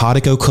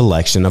Simpatico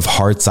collection of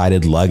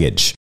hard-sided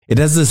luggage. It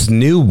has this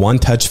new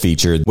one-touch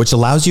feature which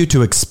allows you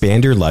to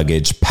expand your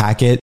luggage,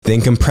 pack it,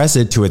 then compress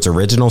it to its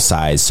original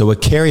size so a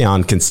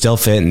carry-on can still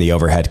fit in the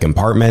overhead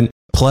compartment,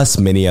 plus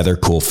many other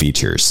cool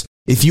features.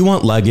 If you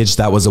want luggage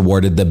that was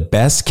awarded the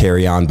best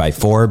carry-on by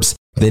Forbes,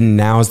 then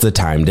now's the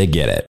time to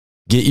get it.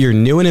 Get your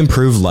new and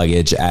improved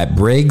luggage at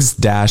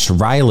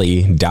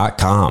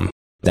Briggs-Riley.com.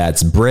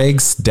 That's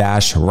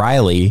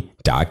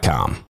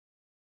Briggs-Riley.com.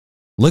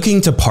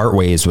 Looking to part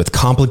ways with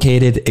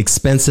complicated,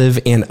 expensive,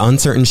 and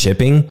uncertain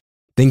shipping?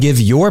 Then give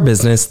your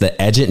business the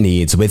edge it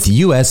needs with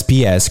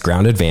USPS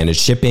Ground Advantage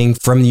shipping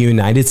from the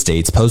United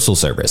States Postal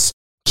Service.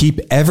 Keep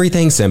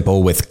everything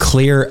simple with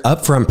clear,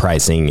 upfront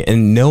pricing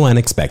and no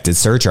unexpected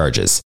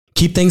surcharges.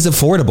 Keep things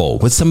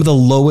affordable with some of the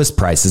lowest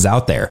prices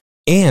out there.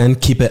 And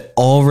keep it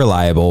all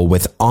reliable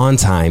with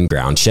on-time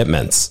ground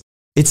shipments.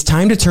 It's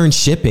time to turn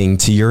shipping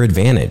to your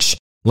advantage.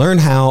 Learn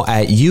how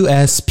at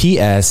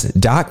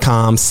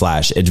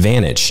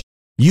USPS.com/advantage.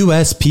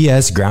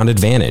 USPS Ground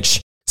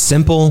Advantage.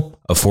 Simple,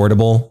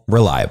 affordable,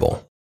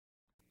 reliable.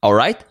 All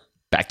right,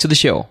 back to the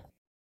show.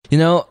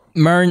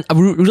 Marin, I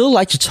would really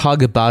like to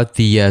talk about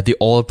the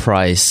oil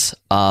price.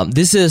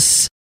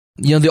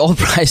 The oil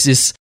price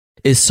is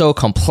so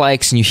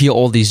complex, and you hear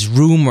all these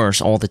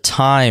rumors all the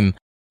time.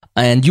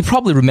 And you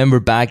probably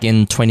remember back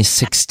in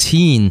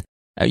 2016,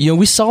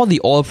 we saw the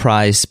oil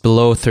price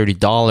below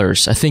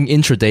 $30. I think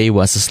intraday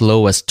was as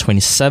low as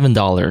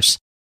 $27.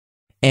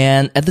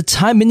 And at the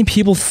time, many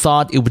people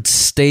thought it would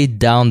stay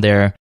down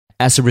there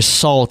as a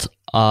result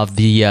of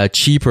the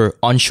cheaper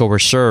onshore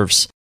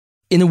reserves.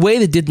 In a way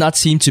that did not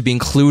seem to be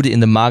included in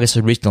the market's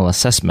original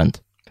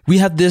assessment. We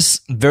had this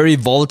very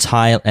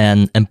volatile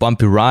and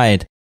bumpy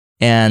ride.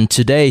 And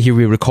today, here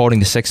we're recording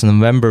the 6th of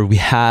November, we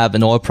have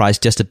an oil price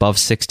just above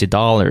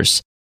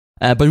 $60.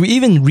 But we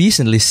even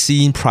recently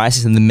seen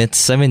prices in the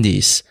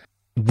mid-70s.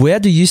 Where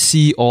do you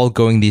see oil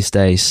going these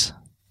days?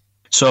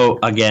 So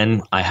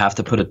again, I have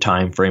to put a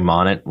time frame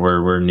on it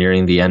where we're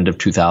nearing the end of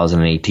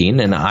 2018.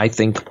 And I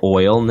think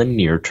oil in the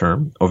near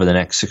term, over the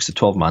next 6 to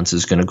 12 months,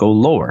 is going to go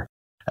lower.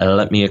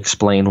 Let me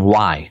explain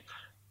why.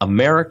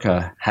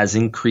 America has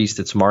increased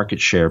its market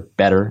share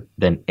better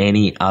than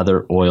any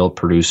other oil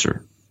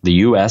producer. The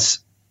U.S.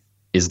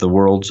 is the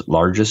world's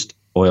largest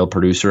oil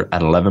producer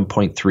at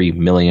 11.3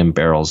 million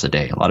barrels a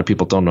day. A lot of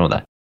people don't know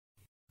that.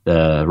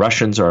 The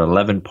Russians are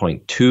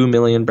 11.2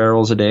 million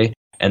barrels a day,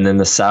 and then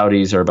the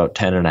Saudis are about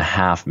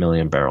 10.5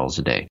 million barrels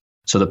a day.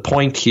 So the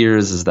point here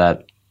is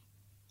that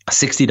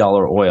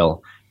 $60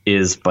 oil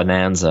is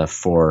bonanza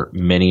for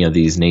many of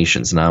these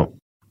nations. Now,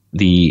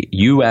 the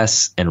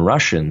U.S. and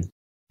Russian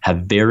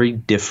have very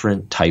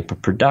different type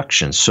of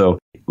production. So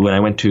when I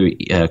went to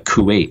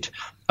Kuwait,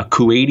 a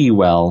Kuwaiti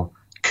well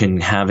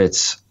can have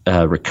its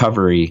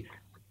recovery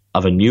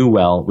of a new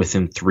well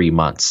within 3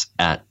 months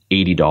at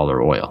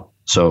 $80 oil.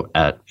 So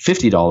at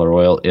 $50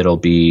 oil, it'll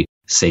be,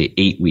 say,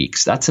 8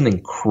 weeks. That's an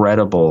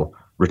incredible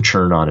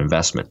return on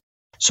investment.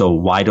 So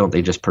why don't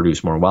they just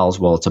produce more wells?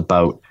 Well, it's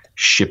about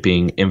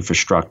shipping,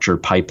 infrastructure,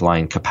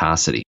 pipeline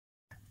capacity.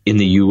 In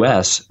the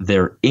U.S.,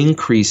 they're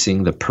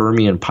increasing the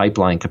Permian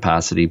pipeline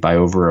capacity by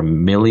over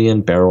 1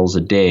 million barrels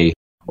a day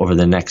over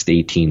the next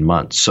 18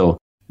 months. So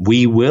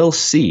we will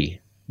see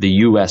the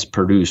U.S.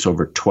 produce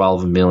over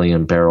 12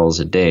 million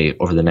barrels a day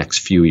over the next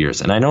few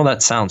years. And I know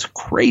that sounds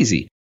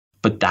crazy,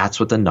 but that's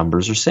what the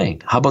numbers are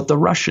saying. How about the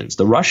Russians?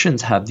 The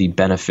Russians have the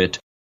benefit,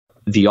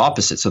 the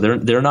opposite. So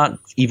they're not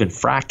even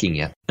fracking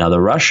yet. Now, the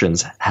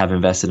Russians have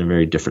invested in a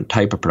very different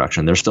type of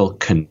production. They're still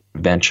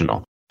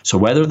conventional. So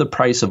whether the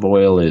price of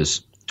oil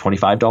is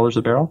 $25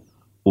 a barrel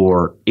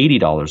or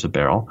 $80 a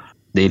barrel,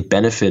 they've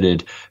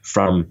benefited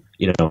from,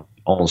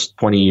 almost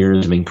 20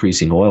 years of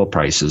increasing oil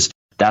prices.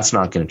 That's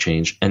not going to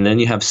change. And then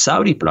you have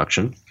Saudi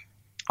production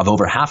of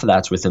over half of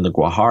that's within the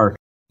Guahar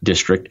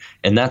district,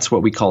 and that's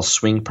what we call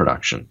swing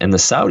production. And the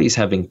Saudis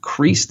have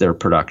increased their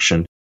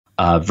production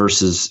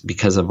versus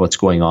because of what's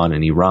going on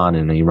in Iran,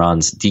 and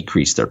Iran's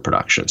decreased their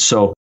production.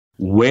 So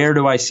where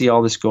do I see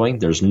all this going?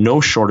 There's no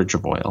shortage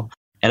of oil.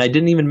 And I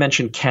didn't even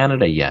mention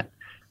Canada yet.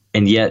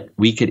 And yet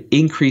we could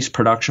increase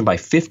production by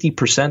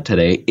 50%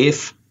 today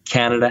if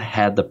Canada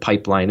had the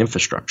pipeline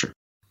infrastructure.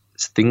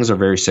 Things are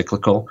very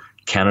cyclical.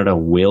 Canada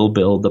will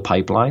build the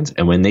pipelines.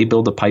 And when they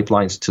build the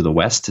pipelines to the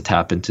west to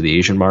tap into the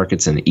Asian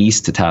markets and the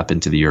east to tap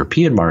into the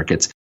European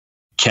markets,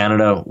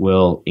 Canada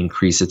will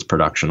increase its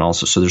production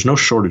also. So there's no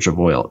shortage of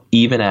oil,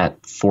 even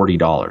at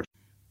 $40.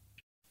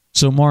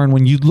 So, Marin,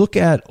 when you look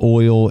at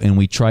oil and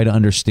we try to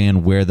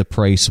understand where the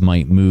price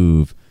might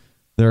move,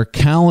 there are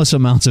countless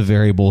amounts of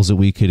variables that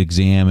we could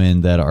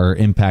examine that are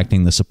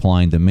impacting the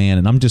supply and demand.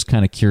 And I'm just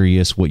kind of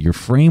curious what your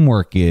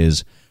framework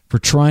is for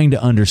trying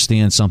to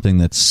understand something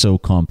that's so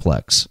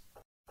complex.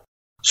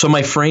 So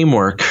my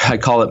framework, I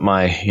call it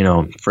my,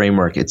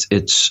 framework. It's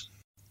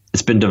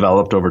been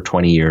developed over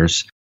 20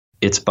 years.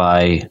 It's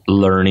by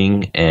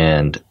learning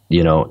and,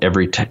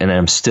 and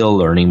I'm still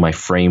learning. My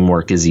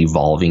framework is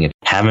evolving. I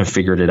haven't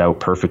figured it out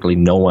perfectly.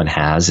 No one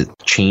has. It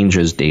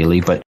changes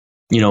daily, but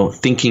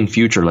thinking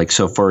future,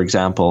 so for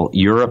example,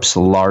 Europe's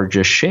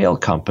largest shale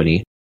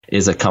company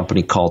is a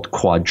company called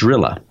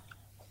Quadrilla.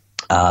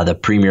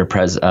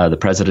 The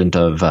president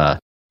of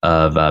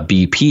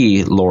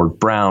BP, Lord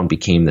Brown,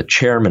 became the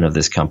chairman of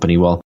this company.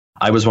 Well,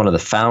 I was one of the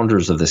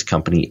founders of this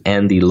company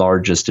and the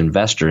largest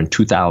investor in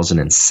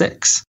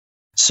 2006.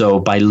 So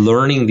by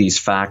learning these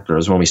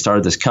factors, when we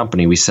started this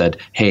company, we said,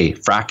 hey,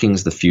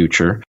 fracking's the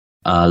future.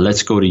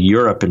 Let's go to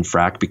Europe and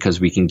frack because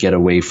we can get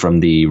away from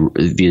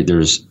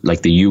there's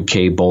like the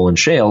UK Bolan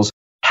shales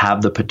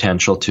have the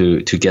potential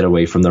to get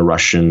away from the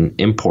Russian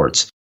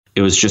imports.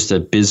 It was just a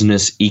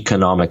business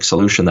economic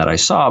solution that I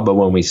saw. But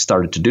when we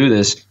started to do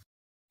this,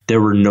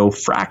 there were no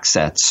frack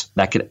sets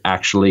that could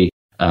actually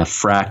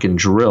frack and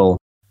drill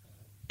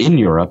in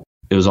Europe.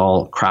 It was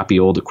all crappy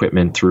old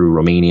equipment through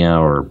Romania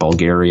or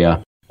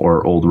Bulgaria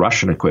or old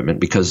Russian equipment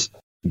because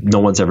no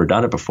one's ever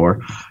done it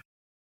before.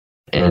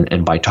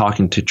 And by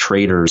talking to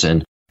traders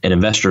and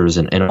investors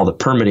and all the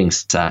permitting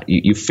stat,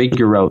 you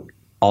figure out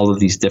all of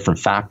these different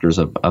factors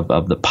of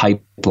the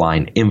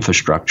pipeline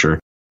infrastructure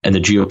and the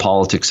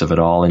geopolitics of it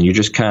all. And you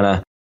just kind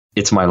of,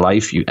 it's my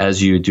life.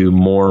 As you do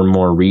more and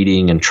more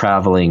reading and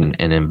traveling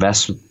and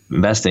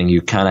investing,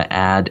 you kind of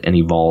add and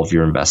evolve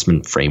your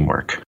investment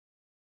framework.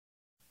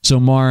 So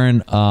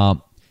Marin,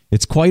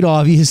 it's quite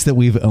obvious that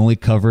we've only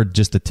covered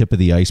just the tip of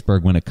the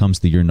iceberg when it comes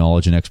to your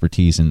knowledge and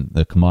expertise in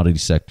the commodity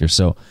sector.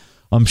 So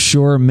I'm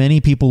sure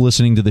many people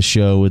listening to the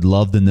show would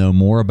love to know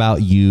more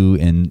about you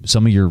and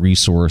some of your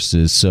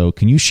resources. So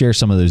can you share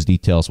some of those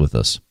details with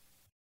us?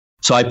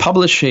 So I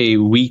publish a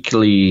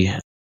weekly,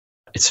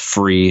 it's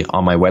free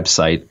on my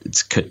website.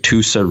 It's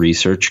Katusa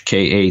Research,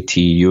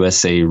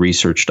 KATUSA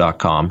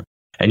Research.com.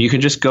 And you can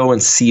just go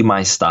and see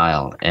my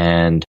style.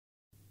 And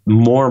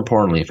more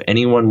importantly, if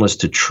anyone was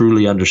to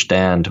truly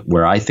understand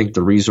where I think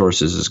the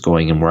resources is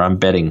going and where I'm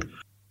betting,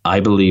 I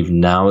believe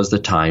now is the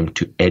time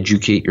to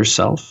educate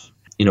yourself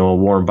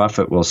Warren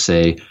Buffett will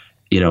say,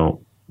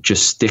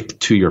 just stick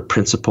to your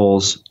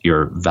principles,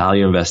 your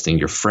value investing,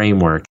 your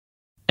framework.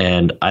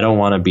 And I don't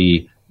want to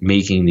be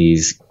making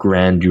these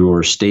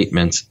grandeur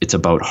statements. It's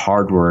about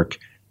hard work,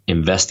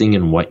 investing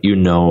in what you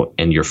know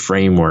and your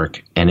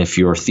framework. And if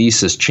your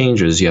thesis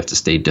changes, you have to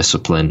stay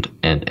disciplined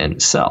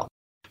and sell.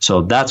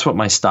 So that's what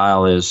my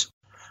style is,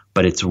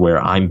 but it's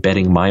where I'm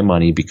betting my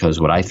money, because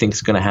what I think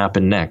is going to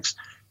happen next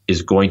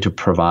is going to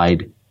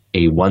provide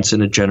a once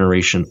in a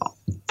generation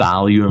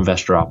value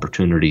investor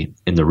opportunity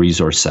in the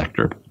resource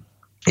sector.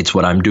 It's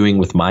what I'm doing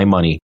with my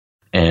money.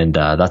 And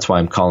that's why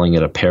I'm calling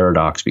it a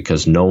paradox,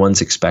 because no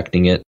one's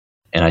expecting it.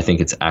 And I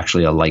think it's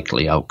actually a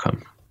likely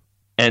outcome.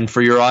 And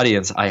for your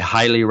audience, I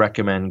highly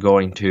recommend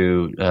going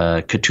to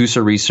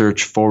Katusa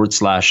Research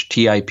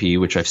 /TIP,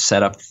 which I've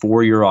set up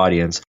for your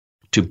audience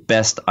to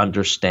best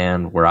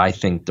understand where I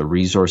think the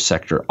resource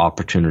sector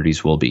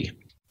opportunities will be.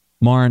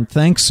 Marin,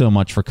 thanks so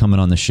much for coming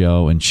on the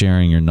show and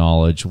sharing your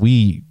knowledge.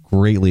 We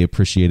greatly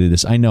appreciated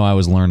this. I know I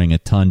was learning a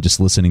ton just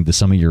listening to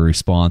some of your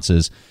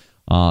responses.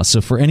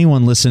 So for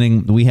anyone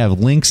listening, we have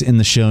links in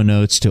the show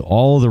notes to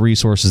all of the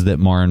resources that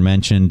Marin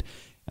mentioned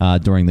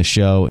during the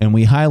show. And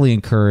we highly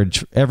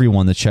encourage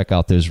everyone to check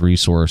out those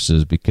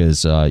resources,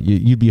 because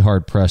you'd be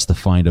hard-pressed to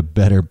find a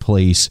better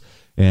place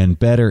and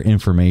better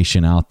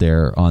information out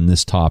there on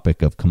this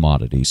topic of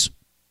commodities.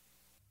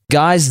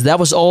 Guys, that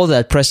was all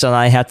that Preston and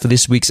I had for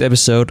this week's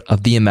episode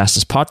of the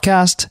Investors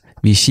Podcast.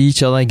 We see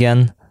each other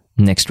again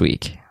next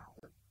week.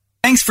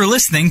 Thanks for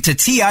listening to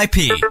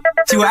TIP.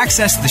 To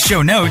access the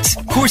show notes,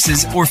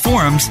 courses, or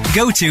forums,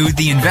 go to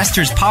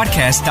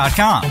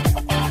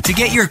theinvestorspodcast.com. To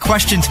get your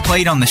questions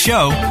played on the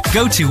show,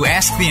 go to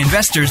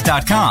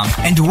asktheinvestors.com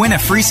and win a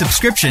free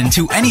subscription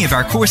to any of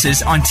our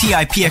courses on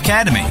TIP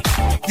Academy.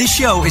 This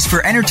show is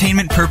for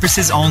entertainment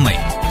purposes only.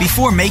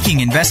 Before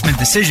making investment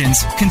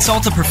decisions,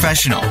 consult a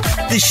professional.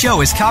 This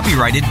show is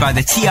copyrighted by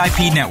the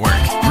TIP Network.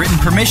 Written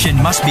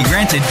permission must be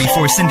granted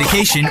before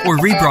syndication or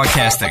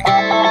rebroadcasting.